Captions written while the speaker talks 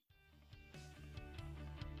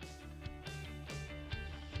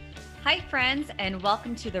Hi, friends, and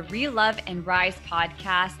welcome to the Re-Love and Rise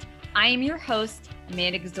podcast. I am your host,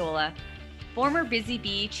 Amanda Gazzola, former busy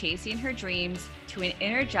bee chasing her dreams to an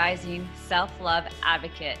energizing self-love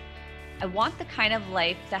advocate. I want the kind of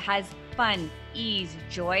life that has fun, ease,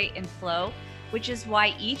 joy, and flow, which is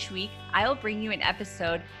why each week I will bring you an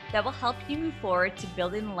episode that will help you move forward to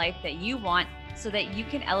building the life that you want so that you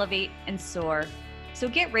can elevate and soar. So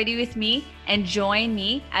get ready with me and join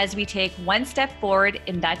me as we take one step forward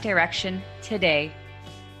in that direction today.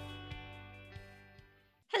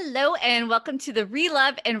 Hello, and welcome to the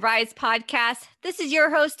Re-Love and Rise podcast. This is your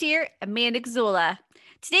host here, Amanda Gazzola.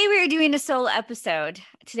 Today we are doing a solo episode.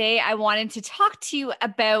 Today I wanted to talk to you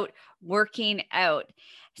about working out.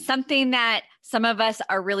 Something that some of us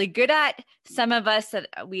are really good at, some of us that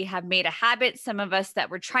we have made a habit, some of us that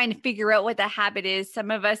we're trying to figure out what the habit is, some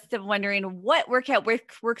of us that are wondering what workout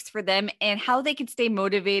works for them and how they can stay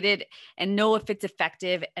motivated and know if it's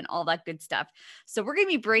effective and all that good stuff. So we're going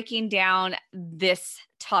to be breaking down this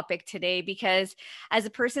topic today because as a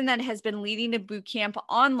person that has been leading a boot camp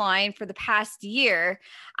online for the past year,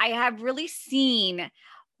 I have really seen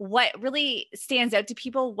what really stands out to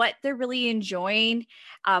people, what they're really enjoying,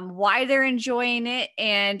 why they're enjoying it,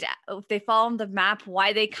 and if they follow the map,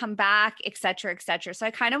 why they come back, et cetera, et cetera. So I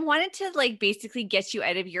kind of wanted to basically get you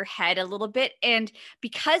out of your head a little bit. And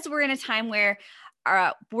because we're in a time where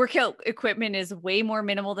workout equipment is way more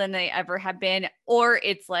minimal than they ever have been, or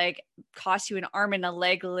it's costs you an arm and a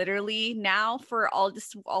leg literally now for all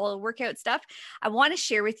the workout stuff. I want to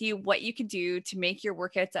share with you what you can do to make your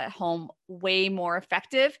workouts at home way more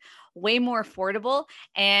effective, way more affordable,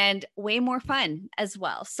 and way more fun as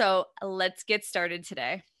well. So let's get started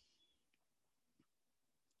today.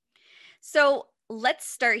 So let's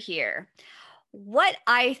start here. What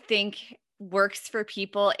I think works for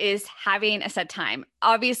people is having a set time.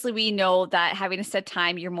 Obviously, we know that having a set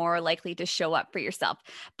time, you're more likely to show up for yourself.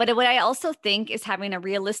 But what I also think is having a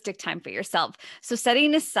realistic time for yourself. So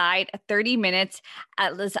setting aside 30 minutes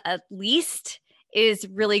at least is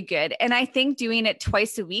really good. And I think doing it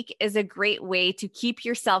twice a week is a great way to keep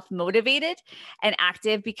yourself motivated and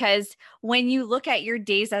active, because when you look at your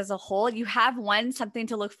days as a whole, you have something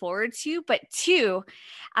to look forward to, but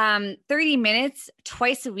 30 minutes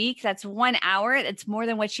twice a week, that's 1 hour. That's more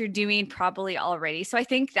than what you're doing probably already. So I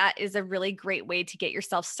think that is a really great way to get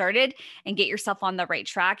yourself started and get yourself on the right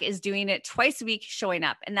track, is doing it twice a week, showing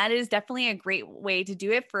up. And that is definitely a great way to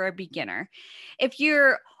do it for a beginner. If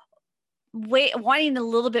you're wanting a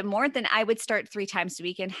little bit more, then I would start 3 times a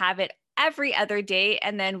week and have it every other day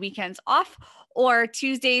and then weekends off, or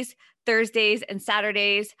Tuesdays, Thursdays, and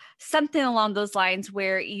Saturdays, something along those lines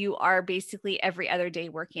where you are basically every other day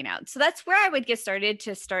working out. So that's where I would get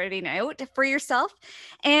starting out for yourself.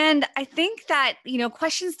 And I think that,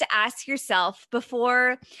 questions to ask yourself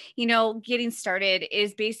before, getting started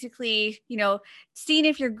is basically, seeing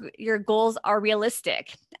if your goals are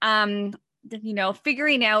realistic.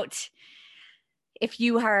 Figuring out if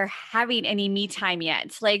you are having any me time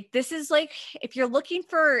yet. This is if you're looking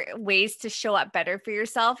for ways to show up better for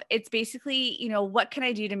yourself, it's basically, what can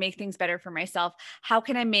I do to make things better for myself? How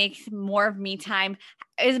can I make more of me time?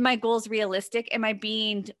 Is my goals realistic? Am I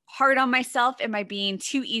being hard on myself? Am I being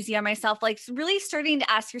too easy on myself? Really starting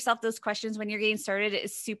to ask yourself those questions when you're getting started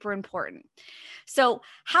is super important. So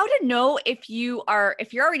how to know if you're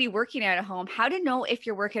already working out at home, how to know if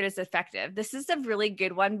your workout is effective. This is a really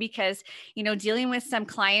good one because, dealing with some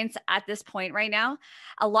clients at this point right now,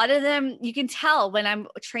 a lot of them, you can tell when I'm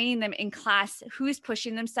training them in class, who's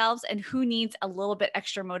pushing themselves and who needs a little bit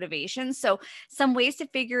extra motivation. So some ways to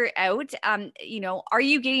figure it out, are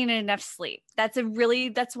you getting enough sleep? That's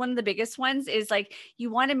one of the biggest ones, is you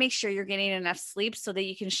want to make sure you're getting enough sleep so that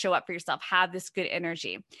you can show up for yourself, have this good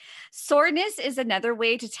energy. Soreness is another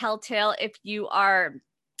way to telltale if you are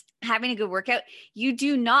having a good workout. You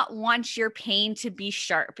do not want your pain to be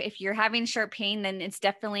sharp. If you're having sharp pain, then it's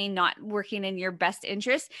definitely not working in your best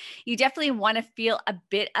interest. You definitely want to feel a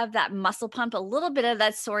bit of that muscle pump, a little bit of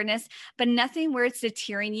that soreness, but nothing where it's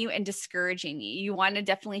deterring you and discouraging you. You want to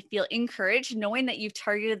definitely feel encouraged, knowing that you've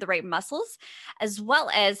targeted the right muscles, as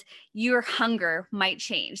well as your hunger might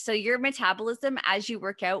change. So your metabolism as you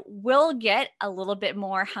work out will get a little bit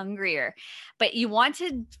more hungrier, but you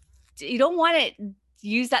don't want it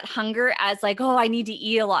use that hunger as I need to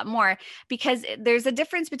eat a lot more, because there's a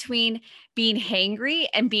difference between being hangry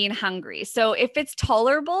and being hungry. So if it's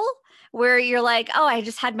tolerable, where you're like, oh, I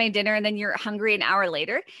just had my dinner and then you're hungry an hour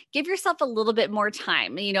later. Give yourself a little bit more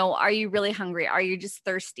time. Are you really hungry? Are you just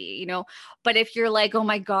thirsty? But if you're like, oh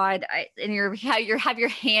my God, and you have your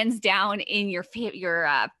hands down in your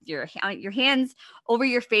hands over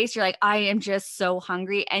your face, you're like, I am just so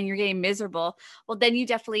hungry and you're getting miserable. Well, then you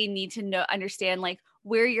definitely need to understand like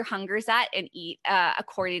where your hunger's at and eat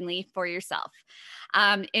accordingly for yourself.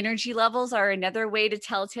 Energy levels are another way to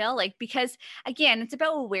telltale, like, because again, it's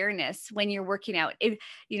about awareness when you're working out. If,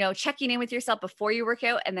 checking in with yourself before you work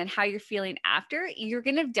out and then how you're feeling after, you're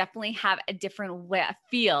going to definitely have a different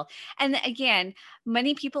feel. And again,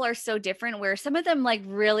 many people are so different where some of them like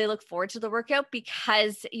really look forward to the workout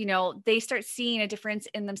because, they start seeing a difference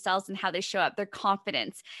in themselves and how they show up, their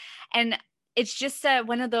confidence. And it's just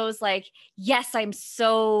one of those like, yes, I'm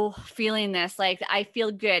so feeling this. Like, I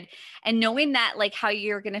feel good. And knowing that, like, how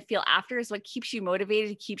you're going to feel after is what keeps you motivated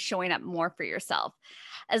to keep showing up more for yourself.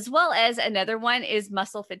 As well as another one is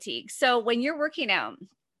muscle fatigue. So when you're working out,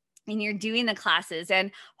 and you're doing the classes,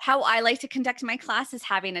 and how I like to conduct my class is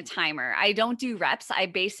having a timer. I don't do reps. I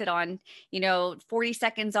base it on, 40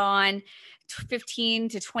 seconds on, 15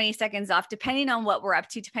 to 20 seconds off, depending on what we're up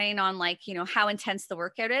to, depending on like, how intense the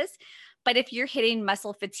workout is. But if you're hitting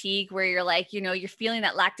muscle fatigue where you're like, you're feeling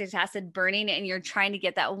that lactic acid burning and you're trying to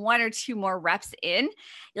get that 1 or 2 more reps in,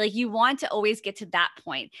 like you want to always get to that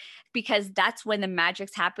point, because that's when the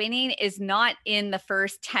magic's happening, is not in the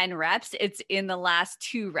first 10 reps. It's in the last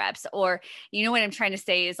 2 reps. Or, what I'm trying to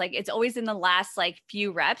say is like, it's always in the last like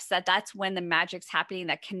few reps that's when the magic's happening,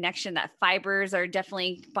 that connection, that fibers are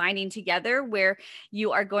definitely binding together, where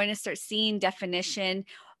you are going to start seeing definition.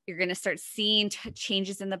 You're going to start seeing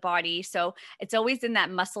changes in the body. So it's always in that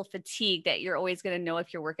muscle fatigue that you're always going to know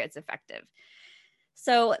if your workout's effective.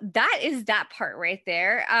 So that is that part right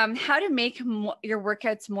there. How to make your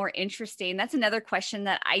workouts more interesting. That's another question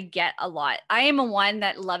that I get a lot. I am a one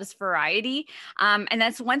that loves variety. And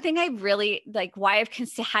that's one thing I really like, why I've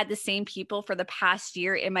had the same people for the past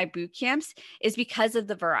year in my boot camps, is because of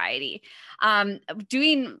the variety.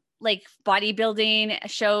 Doing like bodybuilding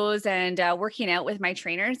shows and working out with my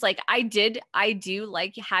trainers, like I do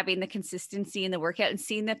like having the consistency in the workout and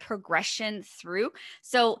seeing the progression through.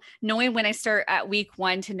 So knowing when I start at week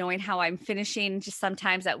 1 to knowing how I'm finishing, just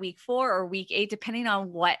sometimes at week 4 or week 8, depending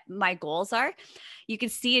on what my goals are, you can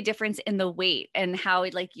see a difference in the weight and how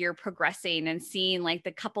like you're progressing and seeing like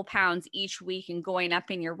the couple pounds each week and going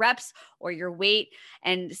up in your reps or your weight,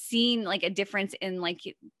 and seeing like a difference in like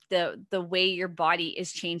the way your body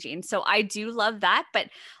is changing. So I do love that. But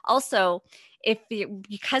also,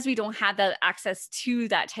 because we don't have the access to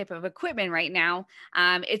that type of equipment right now,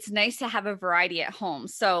 it's nice to have a variety at home.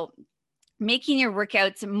 So making your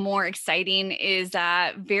workouts more exciting is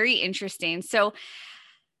very interesting. So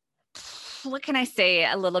what can I say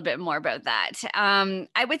a little bit more about that?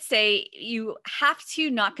 I would say you have to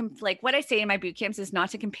not like what I say in my boot camps is not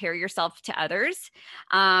to compare yourself to others.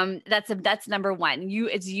 That's number one.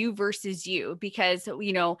 It's you versus you, because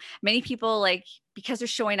many people, like, because they're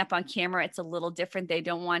showing up on camera, it's a little different. They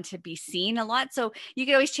don't want to be seen a lot. So you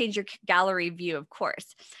can always change your gallery view, of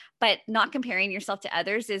course. But not comparing yourself to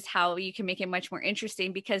others is how you can make it much more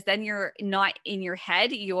interesting, because then you're not in your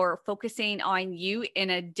head, you're focusing on you in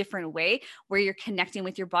a different way where you're connecting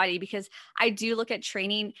with your body. Because I do look at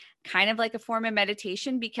training kind of like a form of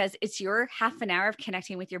meditation, because it's your half an hour of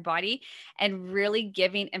connecting with your body and really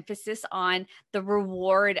giving emphasis on the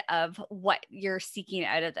reward of what you're seeking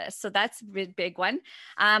out of this. So that's a big one.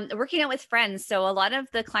 Working out with friends. So a lot of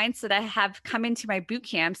the clients that I have come into my boot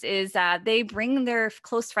camps is they bring their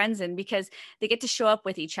close friends in, because they get to show up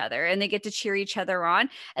with each other and they get to cheer each other on,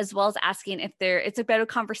 as well as asking if it's a better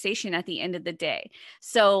conversation at the end of the day.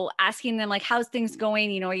 So asking them like, how's things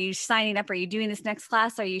going? Are you signing up? Are you doing this next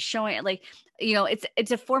class? Are you showing it? Like,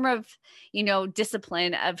 it's a form of,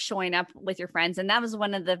 discipline of showing up with your friends. And that was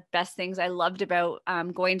one of the best things I loved about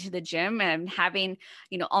going to the gym and having,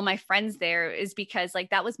 all my friends there, is because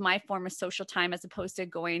like that was my form of social time, as opposed to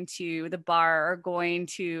going to the bar or going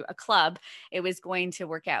to a club. It was going to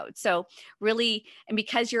work out. So really, and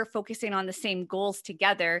because you're focusing on the same goals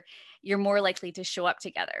together, you're more likely to show up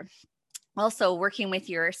together. Also, working with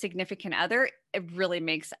your significant other, it really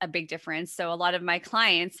makes a big difference. So a lot of my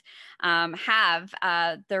clients have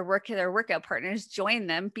their workout partners join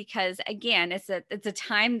them, because again, it's a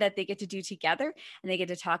time that they get to do together, and they get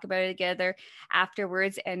to talk about it together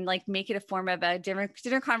afterwards, and like make it a form of a dinner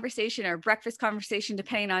conversation or breakfast conversation,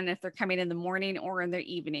 depending on if they're coming in the morning or in the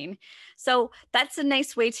evening. So that's a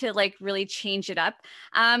nice way to like really change it up.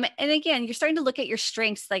 And again, you're starting to look at your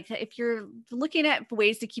strengths. Like if you're looking at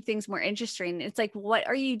ways to keep things more interesting, it's like, what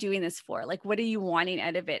are you doing this for? Like, what are you wanting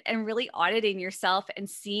out of it? And really auditing yourself and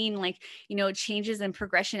seeing like, changes and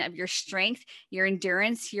progression of your strength, your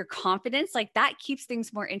endurance, your confidence, like that keeps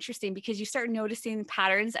things more interesting because you start noticing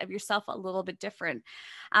patterns of yourself a little bit different.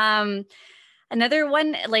 Another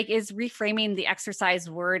one like is reframing the exercise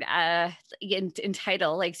word in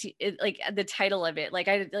title, like the title of it. Like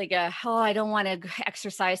oh, I don't want to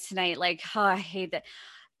exercise tonight. Like, oh, I hate that.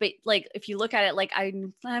 But like, if you look at it, like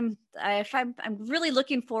I'm really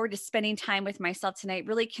looking forward to spending time with myself tonight,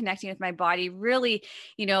 really connecting with my body, really,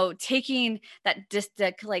 taking that just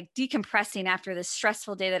like decompressing after this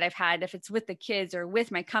stressful day that I've had, if it's with the kids or with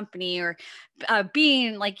my company or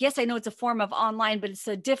being like, yes, I know it's a form of online, but it's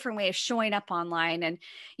a different way of showing up online. And,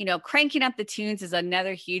 cranking up the tunes is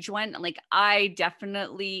another huge one. Like I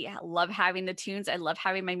definitely love having the tunes. I love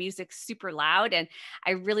having my music super loud. And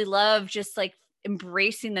I really love just like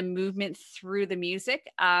embracing the movement through the music.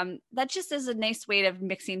 That just is a nice way of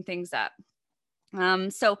mixing things up.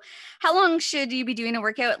 So how long should you be doing a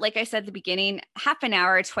workout? Like I said at the beginning, half an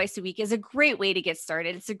hour twice a week is a great way to get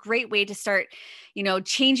started. It's a great way to start,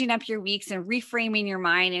 changing up your weeks and reframing your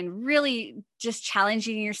mind and really just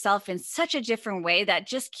challenging yourself in such a different way that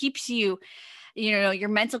just keeps you your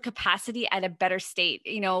mental capacity at a better state.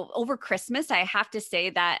 Over Christmas, I have to say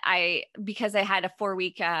that because I had a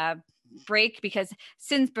 4-week break, because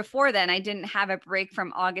since before then I didn't have a break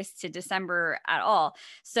from August to December at all.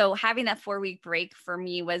 So having that 4-week break for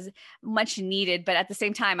me was much needed, but at the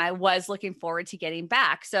same time I was looking forward to getting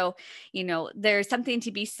back. So, there's something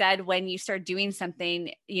to be said when you start doing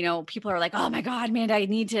something, people are like, oh my God, man, I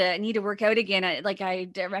need to work out again.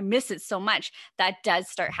 I miss it so much. That does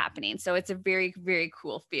start happening. So it's a very, very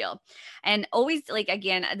cool feel. And always, like,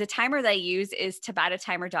 again, the timer that I use is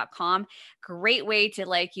tabatatimer.com. Great way to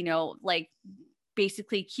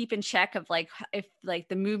basically keep in check of like, if like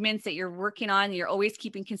the movements that you're working on, you're always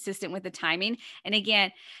keeping consistent with the timing. And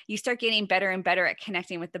again, you start getting better and better at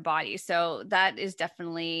connecting with the body. So that is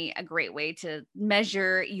definitely a great way to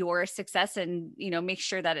measure your success and, make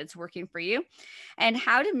sure that it's working for you. And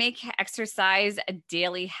how to make exercise a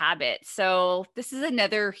daily habit. So this is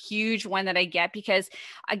another huge one that I get because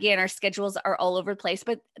again, our schedules are all over the place,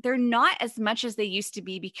 but they're not as much as they used to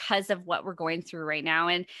be because of what we're going through right now.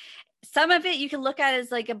 And some of it you can look at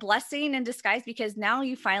as like a blessing in disguise because now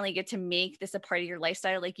you finally get to make this a part of your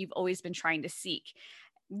lifestyle like you've always been trying to seek.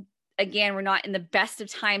 Again, we're not in the best of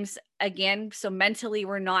times again, so mentally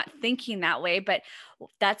we're not thinking that way, but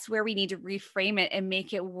that's where we need to reframe it and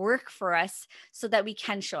make it work for us so that we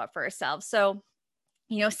can show up for ourselves. So,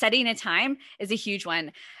 setting a time is a huge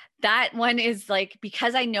one. That one is like,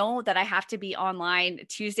 because I know that I have to be online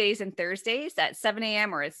Tuesdays and Thursdays at 7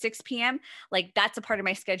 a.m. or at 6 p.m. Like that's a part of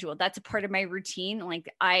my schedule. That's a part of my routine.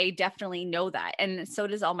 Like I definitely know that. And so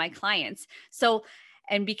does all my clients. So,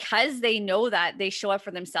 and because they know that, they show up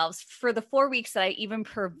for themselves. For the 4 weeks that I even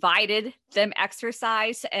provided them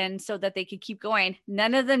exercise and so that they could keep going,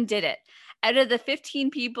 none of them did it. Out of the 15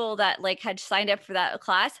 people that like had signed up for that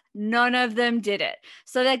class, none of them did it.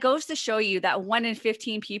 So that goes to show you that 1 in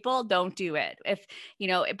 15 people don't do it.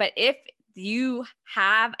 But if you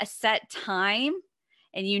have a set time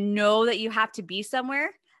and you know that you have to be somewhere,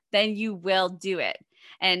 then you will do it.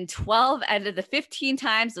 And 12 out of the 15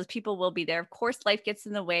 times, those people will be there. Of course, life gets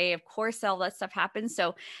in the way. Of course, all that stuff happens.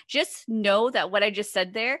 So just know that what I just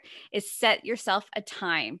said there is set yourself a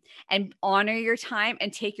time and honor your time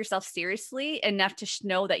and take yourself seriously enough to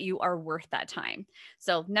know that you are worth that time.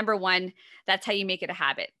 So number 1, that's how you make it a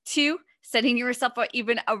habit. 2, setting yourself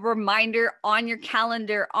even a reminder on your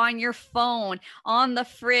calendar, on your phone, on the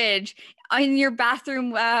fridge, in your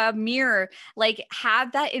bathroom mirror. Like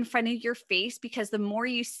have that in front of your face, because the more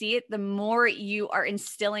you see it, the more you are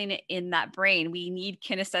instilling it in that brain. We need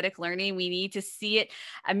kinesthetic learning. We need to see it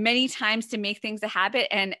many times to make things a habit.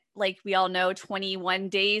 And like we all know, 21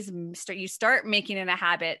 days, you start making it a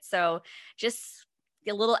habit. So just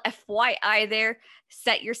a little FYI there,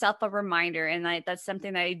 set yourself a reminder. And that's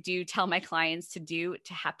something that I do tell my clients to do,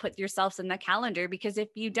 to put yourselves in the calendar, because if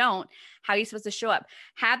you don't, how are you supposed to show up?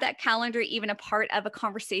 Have that calendar even a part of a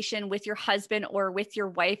conversation with your husband or with your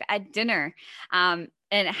wife at dinner, and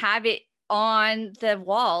have it on the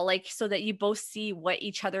wall, like so that you both see what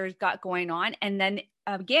each other's got going on. And then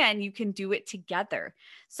again, you can do it together.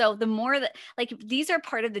 So the more that, like, these are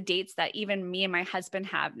part of the dates that even me and my husband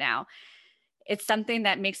have now. It's something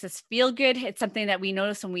that makes us feel good. It's something that we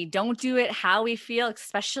notice when we don't do it, how we feel,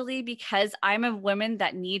 especially because I'm a woman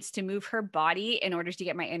that needs to move her body in order to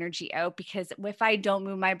get my energy out. Because if I don't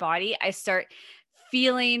move my body, I start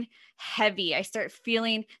feeling heavy. I start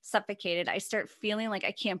feeling suffocated. I start feeling like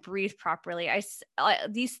I can't breathe properly.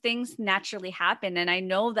 These things naturally happen. And I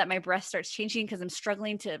know that my breath starts changing because I'm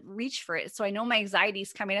struggling to reach for it. So I know my anxiety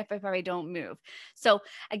is coming up if I don't move. So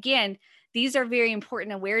again, these are very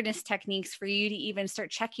important awareness techniques for you to even start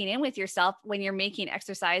checking in with yourself when you're making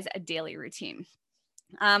exercise a daily routine.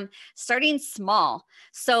 Starting small.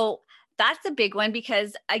 So that's a big one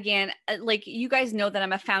because again, like you guys know that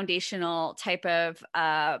I'm a foundational type of,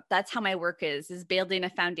 that's how my work is building a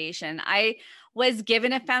foundation. I was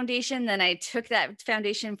given a foundation, then I took that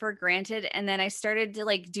foundation for granted. And then I started to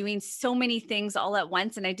like doing so many things all at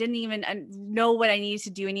once. And I didn't even know what I needed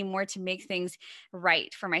to do anymore to make things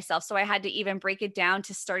right for myself. So I had to even break it down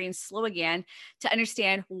to starting slow again to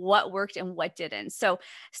understand what worked and what didn't. So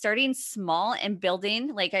starting small and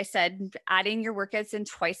building, like I said, adding your workouts in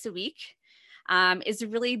twice a week is a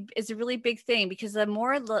really big thing, because the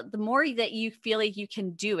more that you feel like you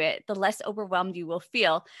can do it, the less overwhelmed you will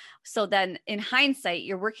feel. So then in hindsight,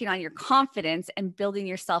 you're working on your confidence and building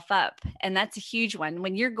yourself up. And that's a huge one.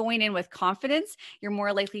 When you're going in with confidence, you're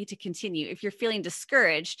more likely to continue. If you're feeling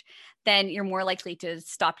discouraged, then you're more likely to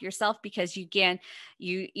stop yourself, because you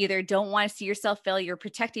either don't want to see yourself fail, you're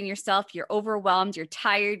protecting yourself, you're overwhelmed, you're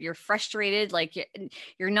tired, you're frustrated, like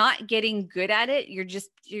you're not getting good at it. You're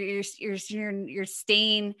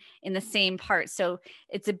staying in the same part. So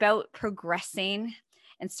it's about progressing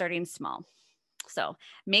and starting small. So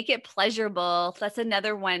make it pleasurable. That's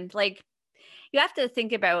another one. Like you have to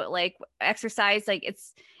think about like exercise, like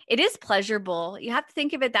it is pleasurable. You have to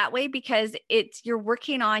think of it that way, because you're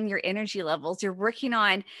working on your energy levels. You're working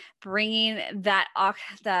on bringing that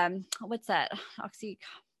what's that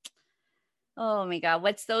oh my God,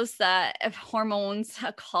 what's those hormones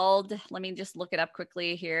called? Let me just look it up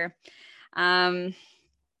quickly here. Hormones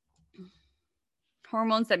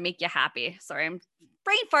that make you happy. Sorry, I'm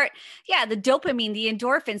brain fart. Yeah, the dopamine, the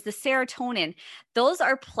endorphins, the serotonin, those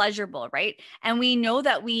are pleasurable, right? And we know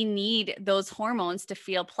that we need those hormones to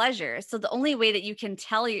feel pleasure. So the only way that you can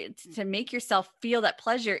tell you to make yourself feel that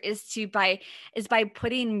pleasure is by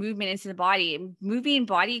putting movement into the body. Moving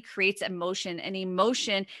body creates emotion, and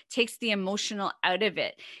emotion takes the emotional out of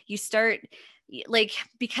it. You start like,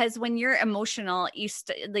 because when you're emotional,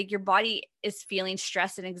 like your body is feeling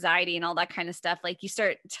stress and anxiety and all that kind of stuff. Like you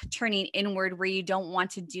start turning inward where you don't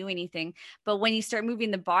want to do anything. But when you start moving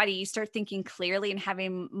the body, you start thinking clearly and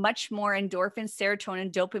having much more endorphins,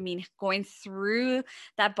 serotonin, dopamine going through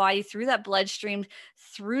that body, through that bloodstream,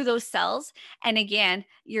 through those cells. And again,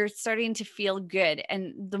 you're starting to feel good.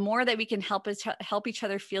 And the more that we can help each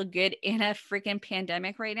other feel good in a freaking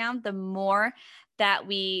pandemic right now, the more that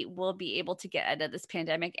we will be able to get out of this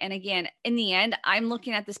pandemic. And again, in the end, I'm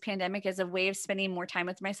looking at this pandemic as a way of spending more time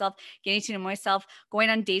with myself, getting to know myself,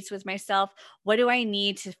 going on dates with myself. What do I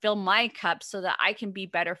need to fill my cup so that I can be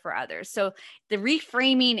better for others? So the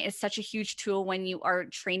reframing is such a huge tool when you are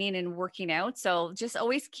training and working out. So just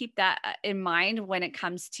always keep that in mind when it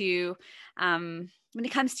comes to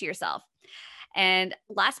yourself. And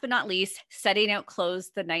last but not least, setting out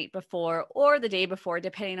clothes the night before or the day before,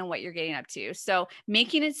 depending on what you're getting up to. So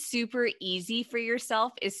making it super easy for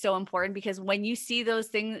yourself is so important, because when you see those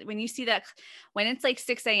things, when it's like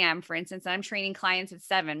 6 a.m., for instance, I'm training clients at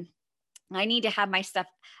 7, I need to have my stuff.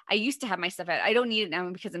 I used to have my stuff out. I don't need it now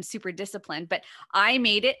because I'm super disciplined, but I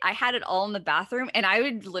made it. I had it all in the bathroom, and I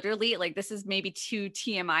would literally, like, this is maybe too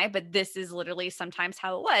TMI, but this is literally sometimes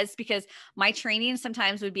how it was, because my training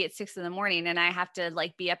sometimes would be at 6 a.m. and I have to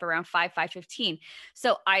like be up around 5:15.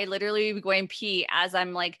 So I literally would go and pee as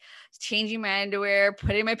I'm like changing my underwear,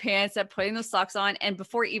 putting my pants up, putting the socks on, and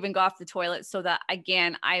before I even go off the toilet, so that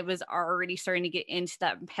again, I was already starting to get into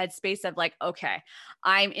that headspace of like, okay,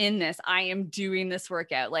 I'm in this. I am doing this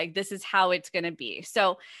workout. Like, this is how it's going to be.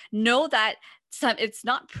 So know that it's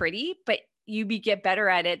not pretty, but you get better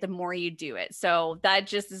at it the more you do it. So that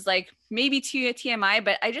just is like maybe to TMI,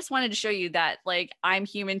 but I just wanted to show you that like I'm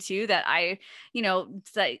human too, that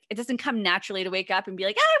it's like it doesn't come naturally to wake up and be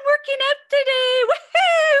like, I'm working out today.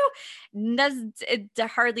 Woohoo! It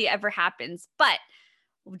hardly ever happens. But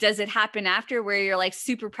does it happen after, where you're like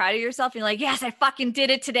super proud of yourself and you're like, yes, I fucking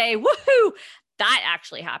did it today. Woohoo! That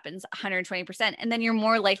actually happens 120%. And then you're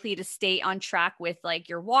more likely to stay on track with like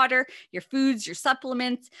your water, your foods, your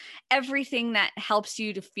supplements, everything that helps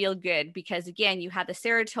you to feel good. Because again, you have the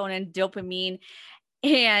serotonin, dopamine,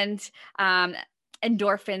 and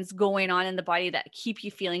endorphins going on in the body that keep you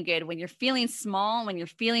feeling good. When you're feeling small, when you're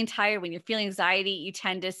feeling tired, when you're feeling anxiety, you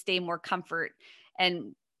tend to stay more comfort.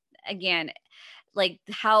 And again, like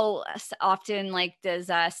how often like does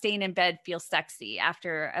staying in bed feel sexy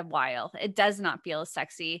after a while? It does not feel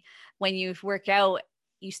sexy. When you work out,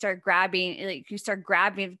 you start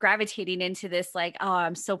gravitating into this, like, oh,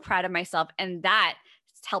 I'm so proud of myself. And that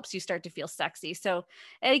helps you start to feel sexy. So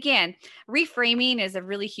again, reframing is a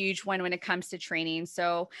really huge one when it comes to training.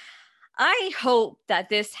 So I hope that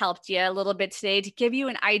this helped you a little bit today to give you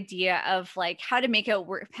an idea of like how to make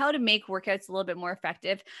workouts a little bit more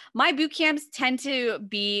effective. My boot camps tend to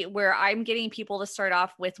be where I'm getting people to start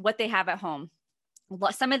off with what they have at home.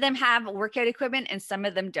 Some of them have workout equipment and some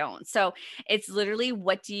of them don't. So it's literally,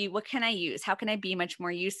 what can I use? How can I be much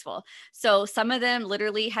more useful? So some of them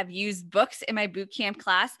literally have used books in my boot camp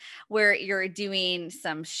class where you're doing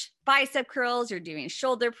some bicep curls, you're doing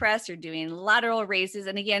shoulder press, you're doing lateral raises.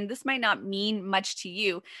 And again, this might not mean much to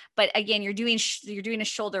you, but again, you're doing a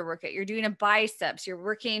shoulder workout, you're doing a biceps, you're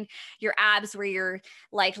working your abs where you're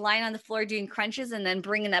like lying on the floor doing crunches and then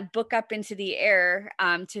bringing that book up into the air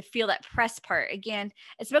to feel that press part. Again,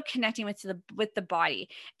 it's about connecting with the body.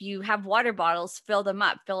 If you have water bottles, fill them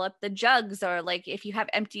up, fill up the jugs, or like if you have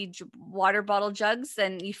empty water bottle jugs,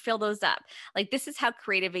 then you fill those up. Like this is how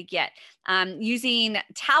creative it get. Using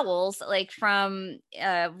towels like from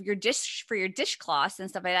your dishcloths and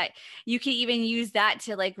stuff like that. You can even use that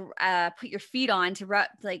to like put your feet on to rub,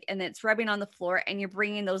 like, and it's rubbing on the floor and you're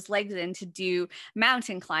bringing those legs in to do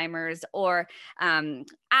mountain climbers or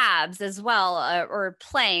abs as well, or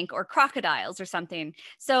plank or crocodiles or something.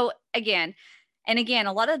 So again,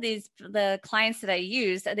 a lot of the clients that I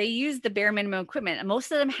use, they use the bare minimum equipment, and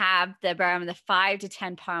most of them have around the 5 to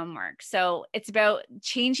 10 pound mark. So it's about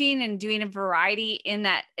changing and doing a variety in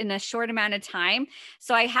a short amount of time.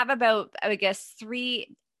 So I have about, I would guess, 8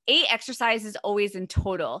 exercises always in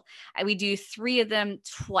total. We do 3 of them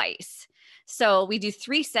twice. So we do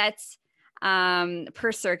 3 sets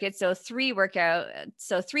per circuit. So 3 workout.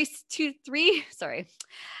 So sorry,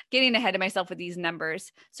 getting ahead of myself with these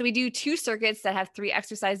numbers. So we do 2 circuits that have 3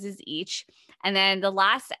 exercises each. And then the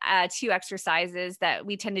last 2 exercises that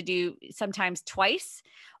we tend to do sometimes twice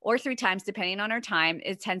or 3 times, depending on our time,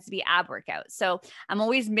 it tends to be ab workouts. So I'm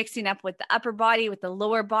always mixing up with the upper body, with the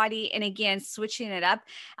lower body, and again, switching it up.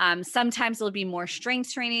 Sometimes it'll be more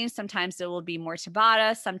strength training. Sometimes it will be more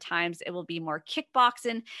Tabata. Sometimes it will be more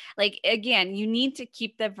kickboxing. Like, again, you need to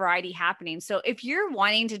keep the variety happening. So if you're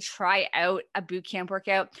wanting to try out a boot camp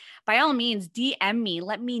workout, by all means, DM me.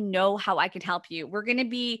 Let me know how I can help you.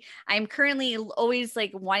 I'm currently always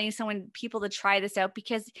like wanting people to try this out,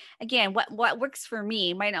 because again, what works for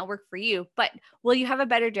me might not work for you, but will you have a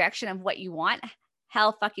better direction of what you want?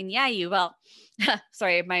 Hell fucking yeah, you will.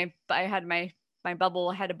 Sorry, I had a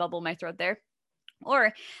bubble in my throat there.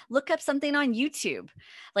 Or look up something on YouTube.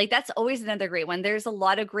 Like that's always another great one. There's a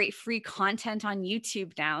lot of great free content on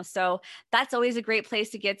YouTube now. So that's always a great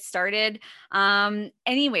place to get started.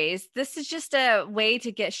 Anyways, this is just a way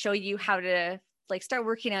to show you how to like start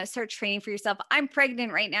working out, start training for yourself. I'm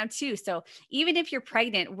pregnant right now too. So even if you're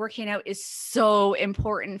pregnant, working out is so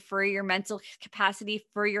important for your mental capacity,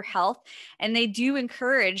 for your health. And they do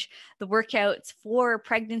encourage the workouts for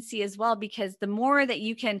pregnancy as well, because the more that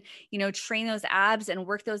you can, train those abs and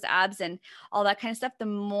work those abs and all that kind of stuff, the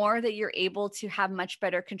more that you're able to have much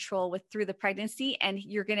better control through the pregnancy, and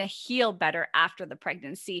you're going to heal better after the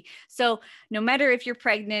pregnancy. So no matter if you're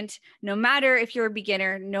pregnant, no matter if you're a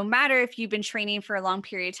beginner, no matter if you've been training for a long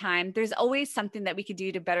period of time, there's always something that we could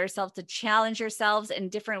do to better ourselves, to challenge ourselves in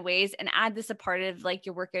different ways, and add this a part of like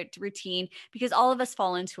your workout routine, because all of us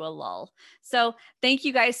fall into a lull. So thank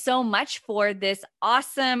you guys so much for this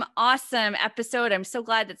awesome episode. I'm so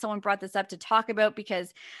glad that someone brought this up to talk about,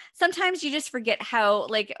 because sometimes you just forget how,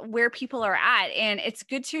 like, where people are at, and it's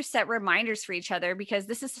good to set reminders for each other, because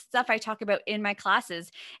this is stuff I talk about in my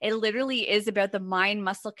classes. It literally is about the mind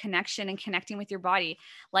muscle connection and connecting with your body.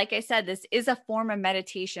 Like I said, this is a form of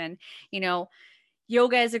meditation.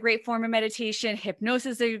 Yoga is a great form of meditation.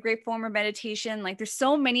 Hypnosis is a great form of meditation. Like, there's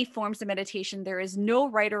so many forms of meditation. There is no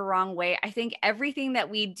right or wrong way. I think everything that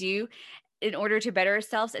we do in order to better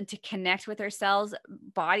ourselves and to connect with ourselves,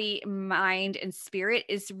 body, mind, and spirit,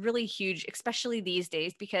 is really huge, especially these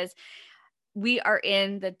days, because we are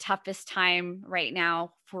in the toughest time right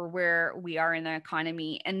now for where we are in the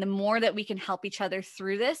economy. And the more that we can help each other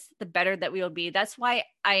through this, the better that we will be. That's why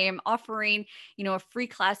I am offering, a free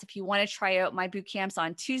class. If you want to try out my boot camps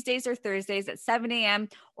on Tuesdays or Thursdays at 7 a.m.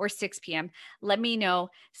 or 6 p.m., let me know.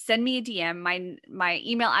 Send me a DM. My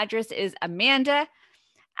email address is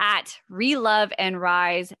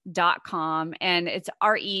Amanda@reloveandrise.com. And it's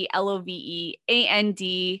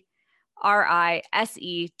ReloveandRise.com.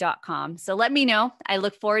 rise.com. So let me know. I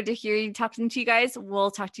look forward to talking to you guys.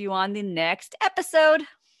 We'll talk to you on the next episode.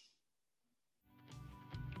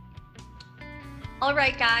 All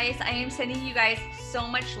right, guys, I am sending you guys so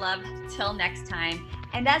much love. Till next time.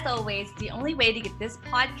 And as always, the only way to get this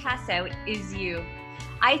podcast out is you.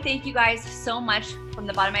 I thank you guys so much from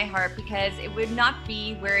the bottom of my heart, because it would not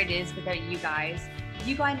be where it is without you guys. If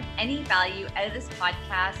you got any value out of this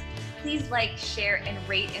podcast, please like, share, and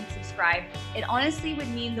rate and subscribe. It honestly would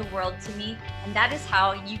mean the world to me, and that is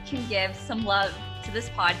how you can give some love to this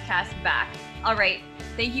podcast back. All right,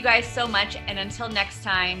 thank you guys so much, and until next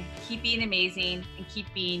time, keep being amazing and keep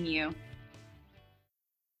being you.